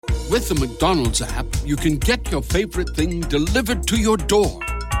With the McDonald's app, you can get your favorite thing delivered to your door.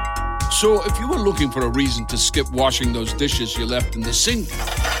 So if you were looking for a reason to skip washing those dishes you left in the sink,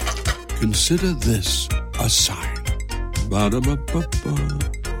 consider this a sign. Ba-da-ba-ba-ba.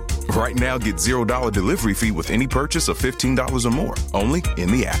 Right now, get $0 delivery fee with any purchase of $15 or more, only in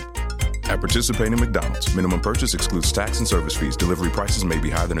the app. At participating McDonald's, minimum purchase excludes tax and service fees. Delivery prices may be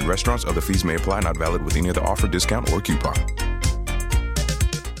higher than in restaurants. Other fees may apply, not valid with any other offer, discount, or coupon.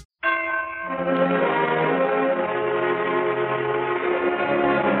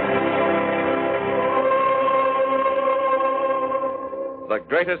 The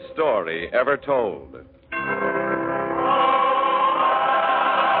greatest story ever told.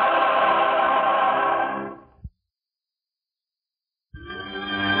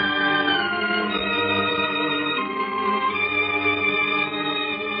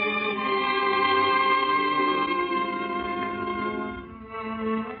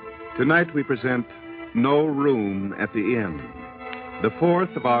 Tonight we present No Room at the Inn, the fourth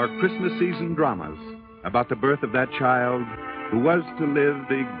of our Christmas season dramas about the birth of that child who was to live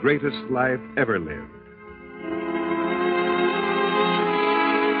the greatest life ever lived.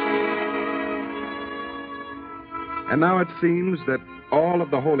 And now it seems that all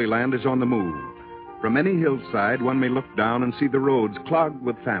of the Holy Land is on the move. From any hillside, one may look down and see the roads clogged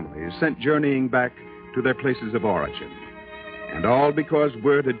with families sent journeying back to their places of origin. And all because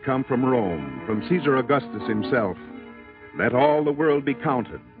word had come from Rome, from Caesar Augustus himself. Let all the world be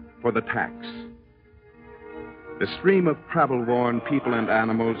counted for the tax. The stream of travel-worn people and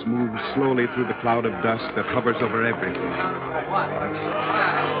animals moves slowly through the cloud of dust that hovers over everything.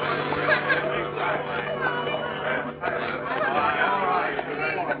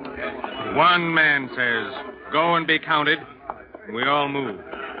 One man says, go and be counted. We all move.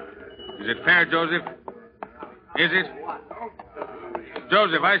 Is it fair, Joseph? Is it?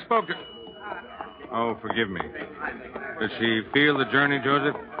 Joseph, I spoke to... Oh, forgive me. Does she feel the journey,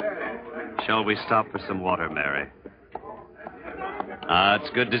 Joseph? Shall we stop for some water, Mary? It's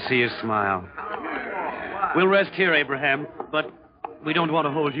good to see you smile. We'll rest here, Abraham, but we don't want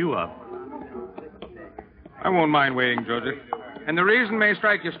to hold you up. I won't mind waiting, Joseph. And the reason may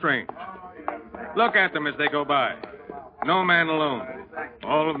strike you strange. Look at them as they go by. No man alone.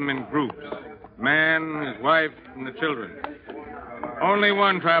 All of them in groups. Man, his wife, and the children. Only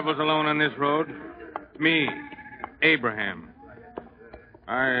one travels alone on this road. Me, Abraham.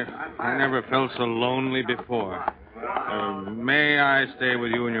 I never felt so lonely before. May I stay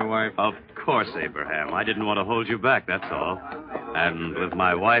with you and your wife? Of course, Abraham. I didn't want to hold you back, that's all. And with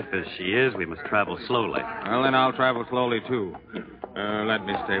my wife as she is, we must travel slowly. Well, then I'll travel slowly, too. Let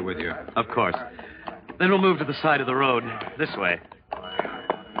me stay with you. Of course. Then we'll move to the side of the road. This way.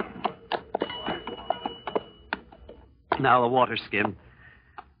 Now, the water skin.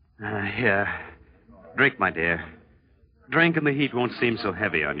 Here. Drink, my dear. Drink and the heat won't seem so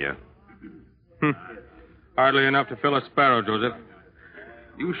heavy on you. Hardly enough to fill a sparrow, Joseph.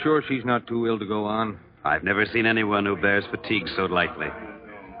 You sure she's not too ill to go on? I've never seen anyone who bears fatigue so lightly.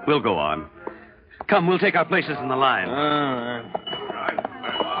 We'll go on. Come, we'll take our places in the line.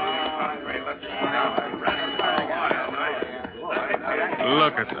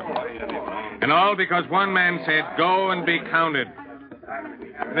 Look at them. And all because one man said, go and be counted.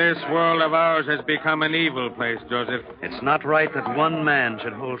 This world of ours has become an evil place, Joseph. It's not right that one man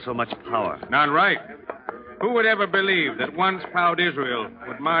should hold so much power. Not right. Who would ever believe that once proud Israel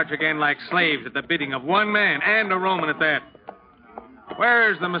would march again like slaves at the bidding of one man, and a Roman at that?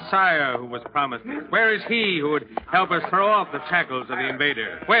 Where is the Messiah who was promised us? Where is he who would help us throw off the shackles of the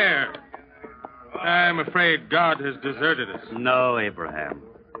invader? Where? I'm afraid God has deserted us. No, Abraham.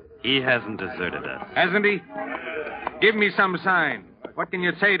 He hasn't deserted us. Hasn't he? Give me some sign. What can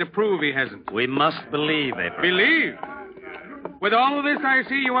you say to prove he hasn't? We must believe, Abraham. Believe? With all of this I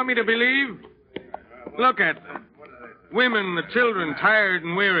see, you want me to believe? Look at them. Women, the children, tired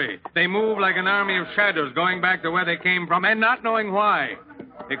and weary. They move like an army of shadows going back to where they came from and not knowing why.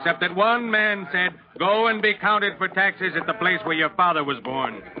 Except that one man said, go and be counted for taxes at the place where your father was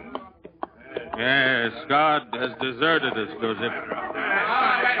born. Yes, God has deserted us, Joseph.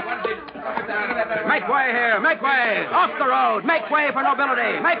 Make way here! Make way! Off the road! Make way for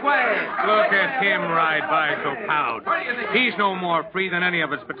nobility! Make way! Look at him ride by so proud. He's no more free than any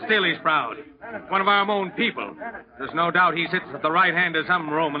of us, but still he's proud. One of our own people. There's no doubt he sits at the right hand of some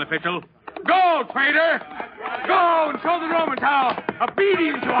Roman official. Go, traitor! Go and show the Romans how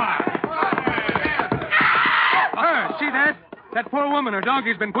obedient you are! See that? That poor woman, her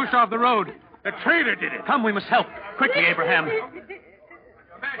donkey's been pushed off the road. The traitor did it. Come, we must help. Quickly, Abraham.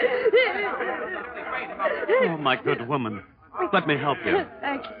 Oh, my good woman. Let me help you.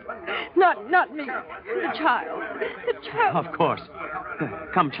 Thank you. Not me. The child. The child. Of course.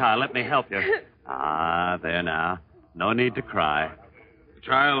 Come, child, let me help you. Ah, there now. No need to cry. The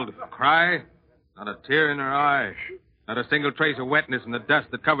child cry? Not a tear in her eye. Not a single trace of wetness in the dust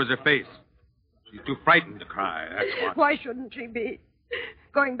that covers her face. She's too frightened to cry, that's what. Why shouldn't she be?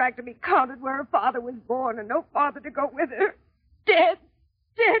 Going back to be counted where her father was born and no father to go with her. Dead.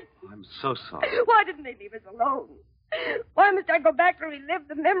 I'm so sorry. Why didn't they leave us alone? Why must I go back to relive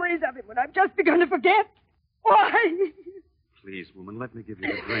the memories of him when I've just begun to forget? Why? Please, woman, let me give you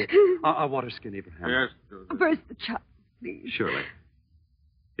the drink. A water skin, Abraham. Yes. First the child, please. Surely.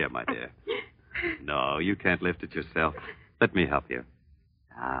 Here, my dear. No, you can't lift it yourself. Let me help you.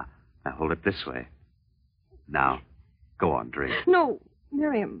 Now hold it this way. Now, go on, drink. No,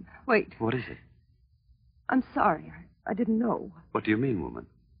 Miriam, wait. What is it? I'm sorry. I didn't know. What do you mean, woman?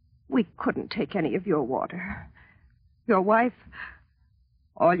 We couldn't take any of your water. Your wife,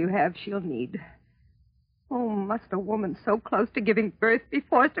 all you have, she'll need. Oh, must a woman so close to giving birth be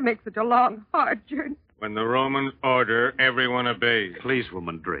forced to make such a long, hard journey? When the Romans order, everyone obeys. Please,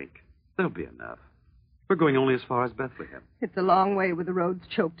 woman, drink. There'll be enough. We're going only as far as Bethlehem. It's a long way with the roads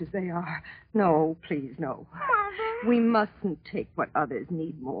choked as they are. No, please, no. Mother. We mustn't take what others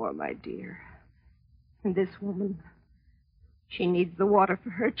need more, my dear. And this woman, she needs the water for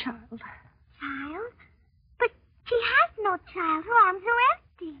her child. Child? But she has no child. Her arms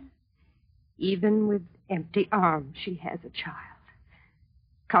are empty. Even with empty arms, she has a child.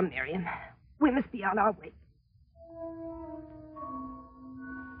 Come, Miriam. We must be on our way.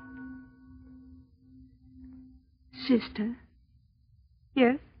 Sister,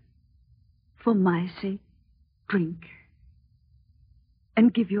 Yes? for my sake, drink.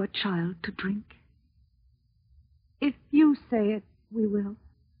 And give your child to drink. If you say it, we will.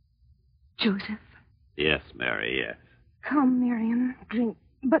 Joseph, Yes, Mary, yes. Come, Miriam. Drink,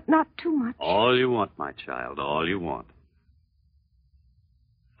 but not too much. All you want, my child, all you want.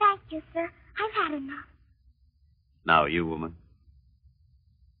 Thank you, sir. I've had enough. Now, you, woman.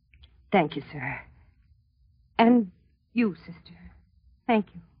 Thank you, sir. And you, sister. Thank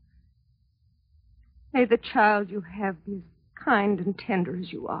you. May the child you have be as kind and tender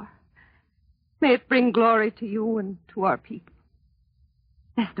as you are. May it bring glory to you and to our people.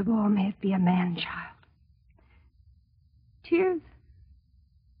 Best of all, may it be a man-child. Tears?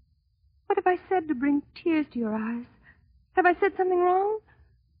 What have I said to bring tears to your eyes? Have I said something wrong?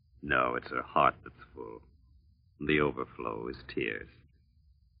 No, it's her heart that's full. The overflow is tears.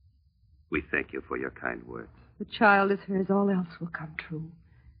 We thank you for your kind words. The child is hers, all else will come true.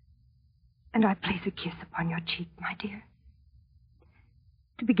 And I place a kiss upon your cheek, my dear.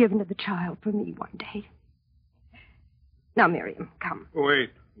 To be given to the child for me one day. Now, Miriam, come.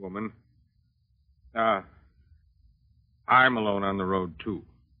 Wait, woman. I'm alone on the road, too.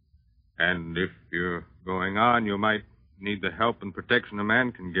 And if you're going on, you might need the help and protection a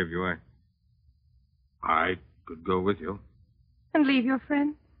man can give you. I could go with you. And leave your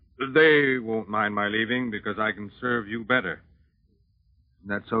friend? They won't mind my leaving because I can serve you better. Isn't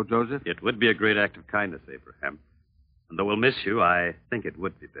that so, Joseph? It would be a great act of kindness, Abraham. And though we'll miss you, I think it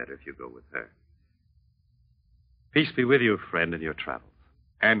would be better if you go with her. Peace be with you, friend, in your travels.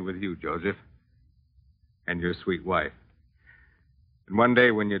 And with you, Joseph. And your sweet wife. And one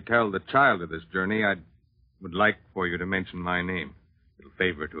day when you tell the child of this journey, I would like for you to mention my name. A little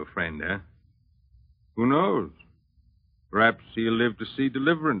favor to a friend, eh? Who knows? Perhaps he'll live to see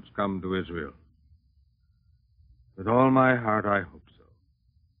deliverance come to Israel. With all my heart, I hope so.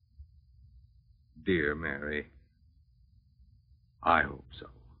 Dear Mary, I hope so.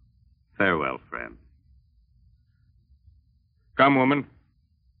 Farewell, friend. Come, woman.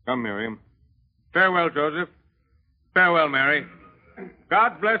 Come, Miriam. Farewell, Joseph. Farewell, Mary.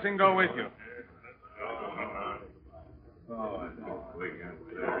 God's blessing go with you.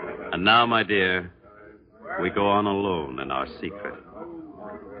 And now, my dear, we go on alone in our secret.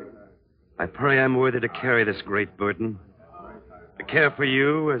 I pray I'm worthy to carry this great burden, to care for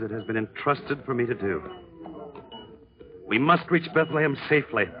you as it has been entrusted for me to do. We must reach Bethlehem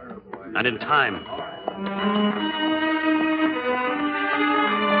safely and in time.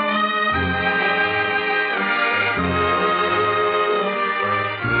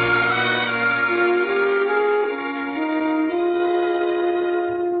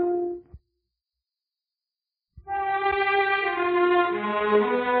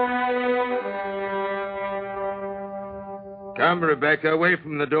 Come, Rebecca, away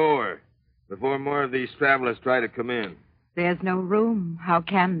from the door before more of these travelers try to come in. there's no room. How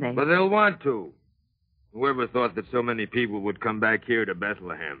can they? But they'll want to. Whoever thought that so many people would come back here to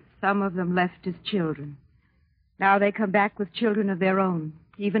Bethlehem? Some of them left as children. Now they come back with children of their own,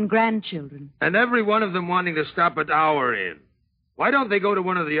 even grandchildren. And every one of them wanting to stop at our inn. Why don't they go to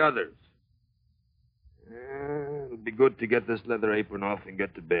one of the others? It'll be good to get this leather apron off and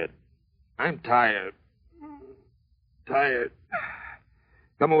get to bed. I'm tired. Tired.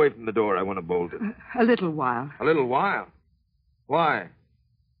 Come away from the door. I want to bolt it. A little while. A little while? Why?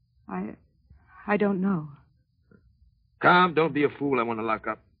 I don't know. Come, don't be a fool. I want to lock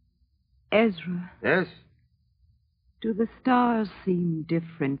up. Ezra. Yes? Do the stars seem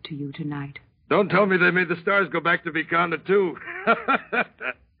different to you tonight? Don't tell me they made the stars go back to be counted, too.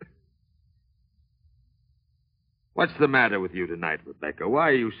 What's the matter with you tonight, Rebecca? Why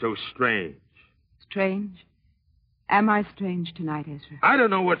are you so strange? Strange? Am I strange tonight, Ezra? I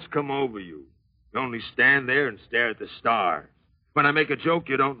don't know what's come over you. You only stand there and stare at the stars. When I make a joke,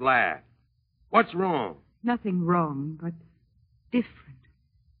 you don't laugh. What's wrong? Nothing wrong, but different.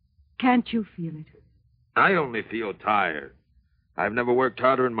 Can't you feel it? I only feel tired. I've never worked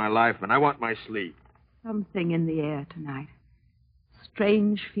harder in my life, and I want my sleep. Something in the air tonight.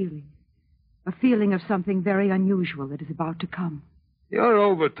 Strange feeling. A feeling of something very unusual that is about to come. You're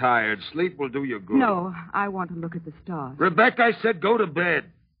overtired. Sleep will do you good. No, I want to look at the stars. Rebecca, I said go to bed.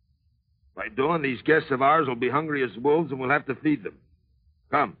 By dawn, these guests of ours will be hungry as wolves, and we'll have to feed them.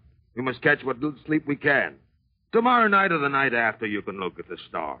 Come, we must catch what little sleep we can. Tomorrow night or the night after, you can look at the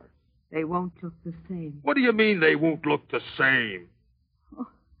stars. They won't look the same. What do you mean they won't look the same? Oh.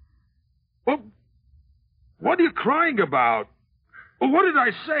 Well, what are you crying about? Well, what did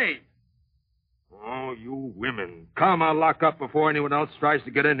I say? Oh, you women. Come, I'll lock up before anyone else tries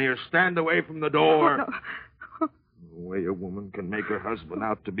to get in here. Stand away from the door. Oh, no. The way a woman can make her husband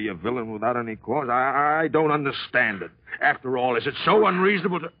out to be a villain without any cause, I don't understand it. After all, is it so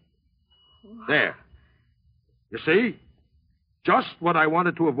unreasonable to... There. You see? Just what I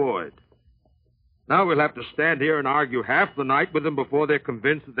wanted to avoid. Now we'll have to stand here and argue half the night with them before they're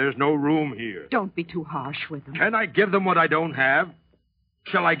convinced that there's no room here. Don't be too harsh with them. Can I give them what I don't have?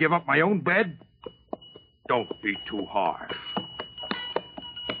 Shall I give up my own bed? Don't be too harsh.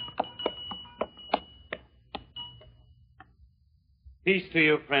 Peace to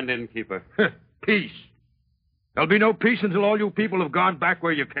you, friend innkeeper. Peace. There'll be no peace until all you people have gone back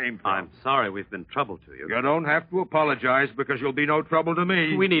where you came from. I'm sorry we've been trouble to you. You don't have to apologize because you'll be no trouble to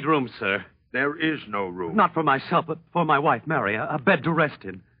me. We need room, sir. There is no room. Not for myself, but for my wife, Mary. A bed to rest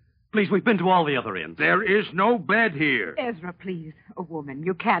in. Please, we've been to all the other inns. There is no bed here. Ezra, please. A woman.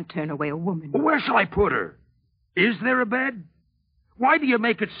 You can't turn away a woman. Where shall I put her? Is there a bed? Why do you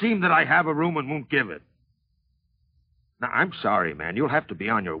make it seem that I have a room and won't give it? Now, I'm sorry, man. You'll have to be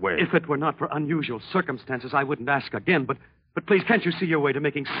on your way. If it were not for unusual circumstances, I wouldn't ask again. But please, can't you see your way to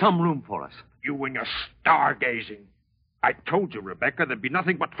making some room for us? You and your stargazing. I told you, Rebecca, there'd be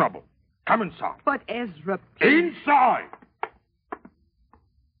nothing but trouble. Come inside. But, Ezra, please. Inside!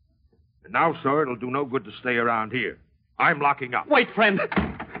 And now, sir, it'll do no good to stay around here. I'm locking up. Wait, friend.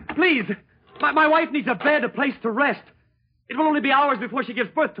 Please. My wife needs a bed, a place to rest. It will only be hours before she gives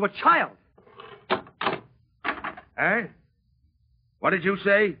birth to a child. Eh? What did you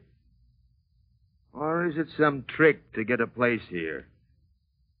say? Or is it some trick to get a place here?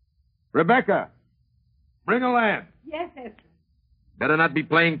 Rebecca, bring a lamp. Yes, Ezra. Better not be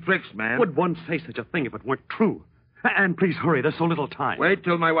playing tricks, man. Would one say such a thing if it weren't true? And please hurry, there's so little time. Wait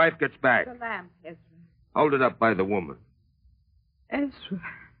till my wife gets back. The lamp, Ezra. Hold it up by the woman. Ezra,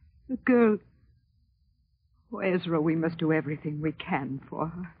 the girl... Oh, Ezra, we must do everything we can for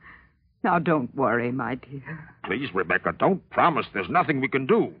her. Now, don't worry, my dear. Please, Rebecca, don't promise there's nothing we can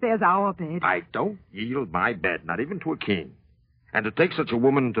do. There's our bed. I don't yield my bed, not even to a king. And to take such a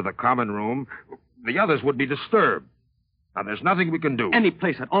woman into the common room, the others would be disturbed. Now, there's nothing we can do. Any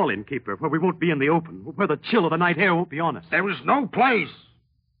place at all, innkeeper, where we won't be in the open, where the chill of the night air won't be on us. There is no place.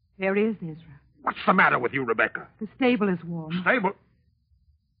 There is, Ezra. What's the matter with you, Rebecca? The stable is warm. Stable?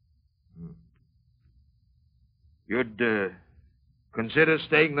 You'd, consider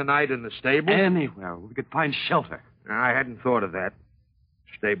staying the night in the stable? Anywhere. We could find shelter. I hadn't thought of that.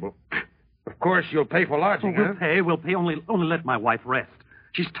 Stable. Of course, you'll pay for lodging, We'll pay. Only let my wife rest.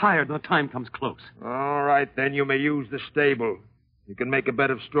 She's tired when the time comes close. All right, then you may use the stable. You can make a bed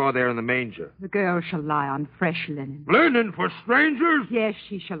of straw there in the manger. The girl shall lie on fresh linen. Linen for strangers? Yes,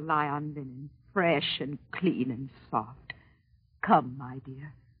 she shall lie on linen, fresh and clean and soft. Come, my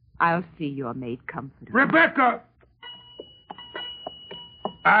dear. I'll see you're made comfortable. Rebecca!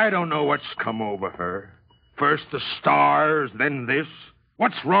 I don't know what's come over her. First the stars, then this.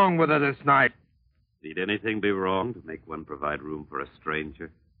 What's wrong with her this night? Need anything be wrong to make one provide room for a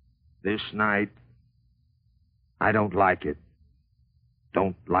stranger? This night, I don't like it.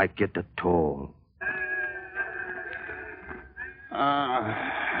 Don't like it at all.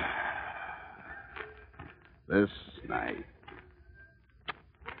 This night.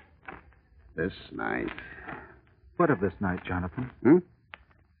 This night. What of this night, Jonathan?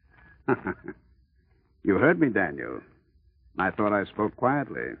 You heard me, Daniel. I thought I spoke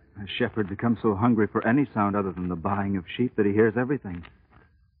quietly. A shepherd becomes so hungry for any sound other than the baaing of sheep that he hears everything.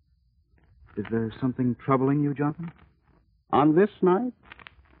 Is there something troubling you, Jonathan? On this night?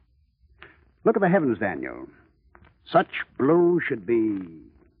 Look at the heavens, Daniel. Such blue should be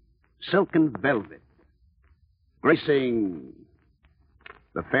silken velvet, gracing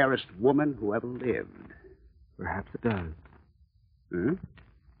the fairest woman who ever lived. Perhaps it does. Hmm?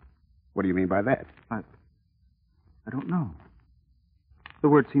 What do you mean by that? I don't know. The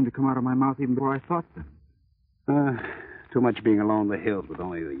words seemed to come out of my mouth even before I thought them. Too much being alone in the hills with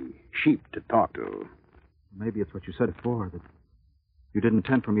only the sheep to talk to. Maybe it's what you said before, that you didn't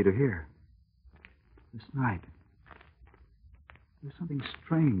intend for me to hear. This night. There's something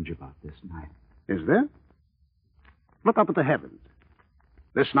strange about this night. Is there? Look up at the heavens.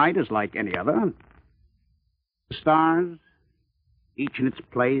 This night is like any other. The stars, each in its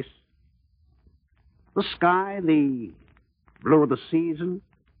place. The sky, the blue of the season.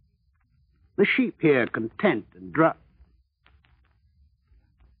 The sheep here content and dry.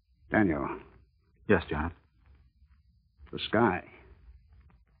 Daniel. Yes, John. The sky.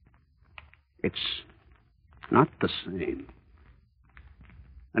 It's not the same.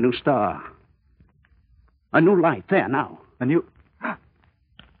 A new star. A new light there now. A new...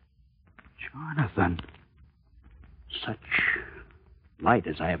 Jonathan. Such light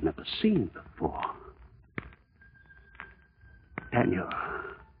as I have never seen before. Daniel.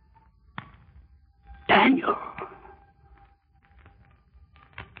 Daniel.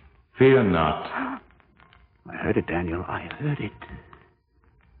 Fear not. I heard it, Daniel. I heard it.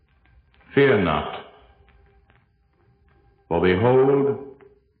 Fear not. For behold,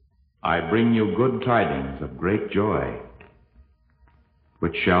 I bring you good tidings of great joy,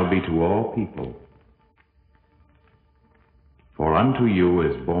 which shall be to all people. For unto you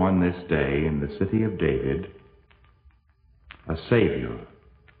is born this day in the city of David a Savior,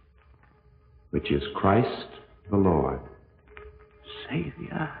 which is Christ the Lord.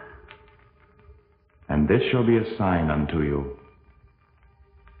 Savior. And this shall be a sign unto you.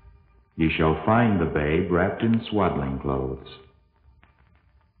 Ye shall find the babe wrapped in swaddling clothes,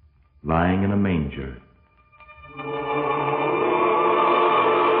 lying in a manger.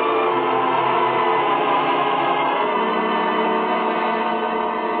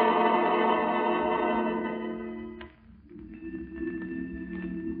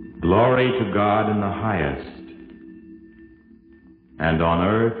 Glory to God in the highest, and on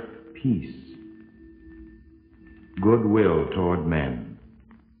earth peace, goodwill toward men.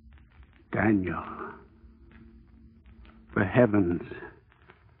 Daniel, the heavens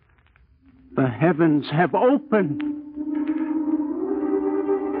have opened.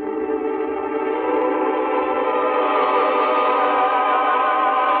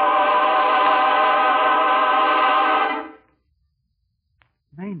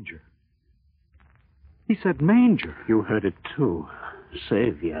 Manger. He said manger. You heard it too.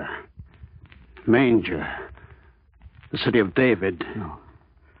 Savior. Manger. The city of David.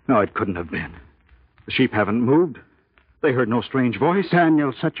 No, it couldn't have been. The sheep haven't moved. They heard no strange voice.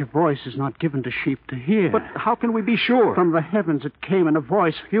 Daniel, such a voice is not given to sheep to hear. But how can we be sure? From the heavens it came in a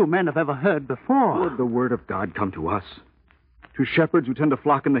voice few men have ever heard before. Would the word of God come to us? To shepherds who tend to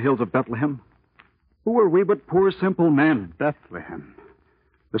flock in the hills of Bethlehem? Who are we but poor, simple men? Bethlehem.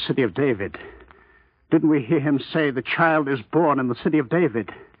 The city of David. Didn't we hear him say the child is born in the city of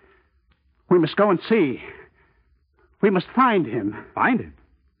David? We must go and see. We must find him. Find him?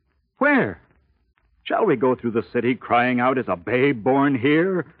 Where? Shall we go through the city crying out, "Is a babe born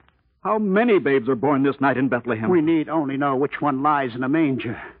here"? How many babes are born this night in Bethlehem? We need only know which one lies in a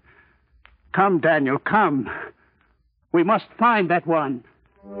manger. Come, Daniel, come. We must find that one.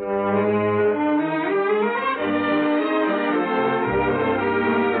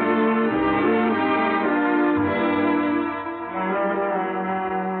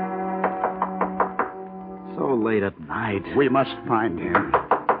 So late at night. We must find him.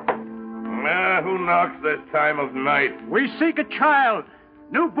 Who knocks this time of night? We seek a child,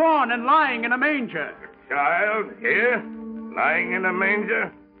 newborn and lying in a manger. A child? Here? Lying in a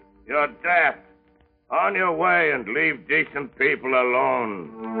manger? You're daft. On your way and leave decent people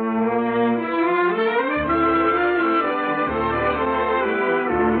alone.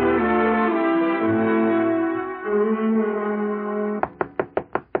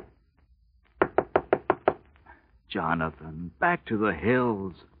 Jonathan, back to the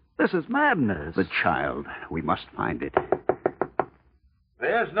hills. This is madness. The child. We must find it.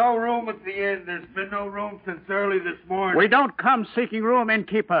 There's no room at the inn. There's been no room since early this morning. We don't come seeking room,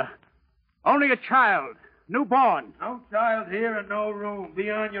 innkeeper. Only a child, newborn. No child here and no room.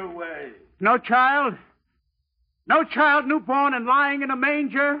 Be on your way. No child? No child newborn and lying in a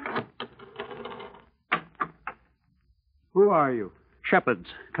manger? Who are you? Shepherds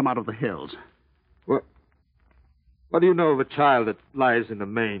come out of the hills. What do you know of a child that lies in a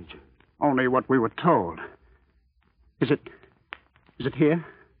manger? Only what we were told. Is it here?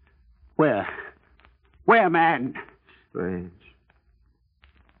 Where? Where, man? Strange.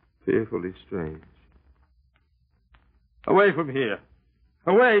 Fearfully strange. Away from here.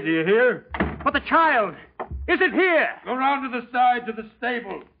 Away, do you hear? But the child! Is it here? Go round to the side to the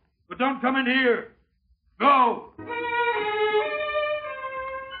stable. But don't come in here. Go!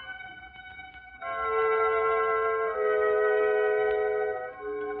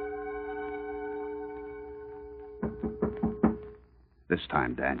 This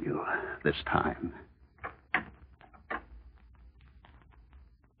time, Daniel. This time.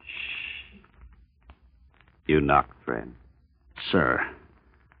 You knocked, friend. Sir,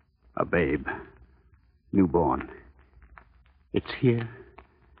 a babe. Newborn. It's here.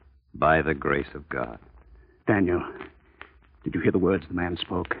 By the grace of God. Daniel, did you hear the words the man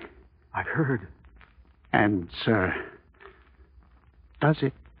spoke? I've heard. And, sir, does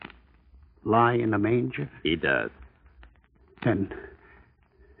it lie in a manger? He does.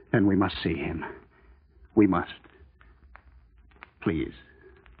 Then we must see him. We must. Please,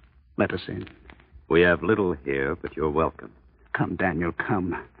 let us in. We have little here, but you're welcome. Come, Daniel,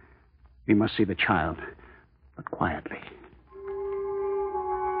 come. We must see the child, but quietly.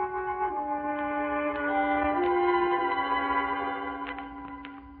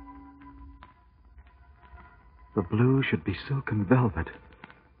 The blue should be silk and velvet,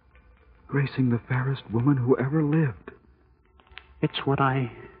 gracing the fairest woman who ever lived. It's what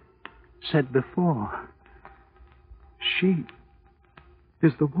I said before. She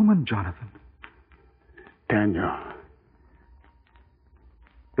is the woman, Jonathan. Daniel,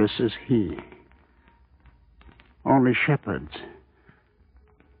 this is he. Only shepherds.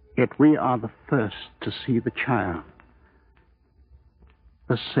 Yet we are the first to see the child.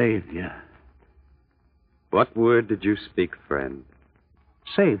 The Savior. What word did you speak, friend?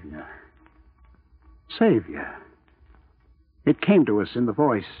 Savior. Savior. It came to us in the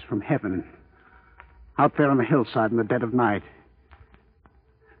voice from heaven, out there on the hillside in the dead of night.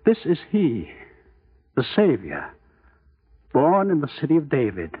 This is he, the Savior, born in the city of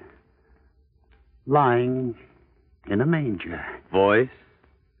David, lying in a manger. Voice?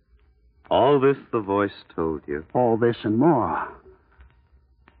 All this the voice told you. All this and more.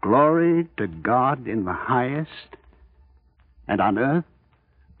 Glory to God in the highest, and on earth,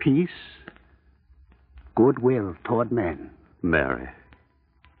 peace, goodwill toward men. Mary.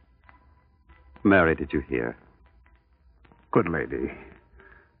 Mary, did you hear? Good lady,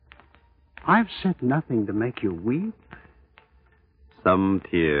 I've said nothing to make you weep. Some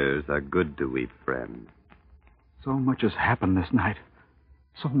tears are good to weep, friend. So much has happened this night.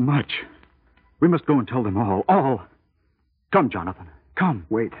 So much. We must go and tell them all. All. Come, Jonathan. Come.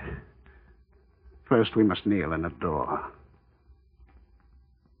 Wait. First, we must kneel and adore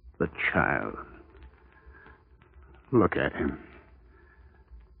the child. Look at him.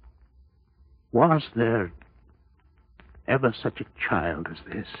 Was there ever such a child as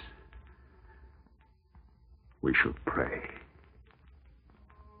this? We should pray.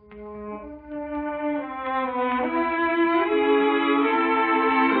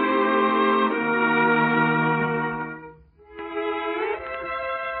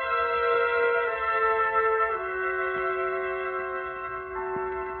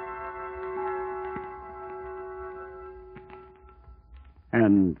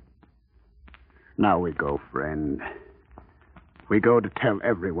 And now we go, friend. We go to tell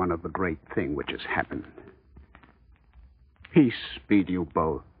everyone of the great thing which has happened. Peace be to you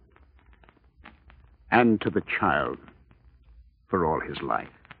both, and to the child for all his life.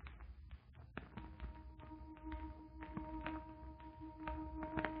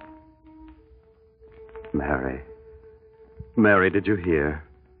 Mary. Mary, did you hear?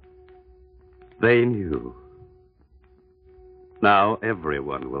 They knew. Now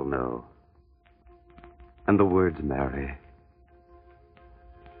everyone will know. And the words, Mary.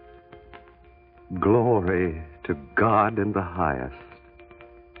 Glory to God in the highest.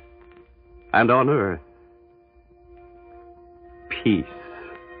 And on earth, peace,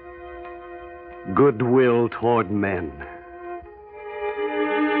 goodwill toward men.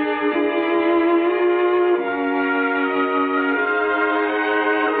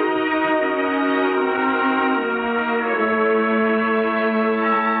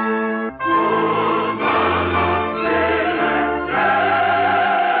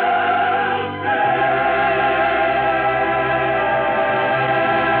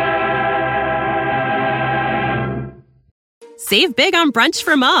 Save big on brunch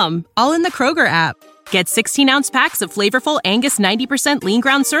for mom, all in the Kroger app. Get 16-ounce packs of flavorful Angus 90% lean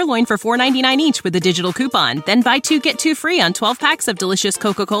ground sirloin for $4.99 each with a digital coupon. Then buy 2, get 2 free on 12 packs of delicious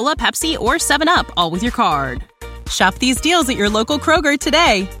Coca-Cola, Pepsi, or 7-Up, all with your card. Shop these deals at your local Kroger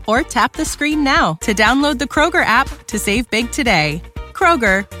today, or tap the screen now to download the Kroger app to save big today.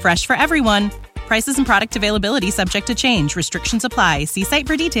 Kroger, fresh for everyone. Prices and product availability subject to change. Restrictions apply. See site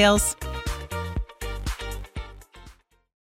for details.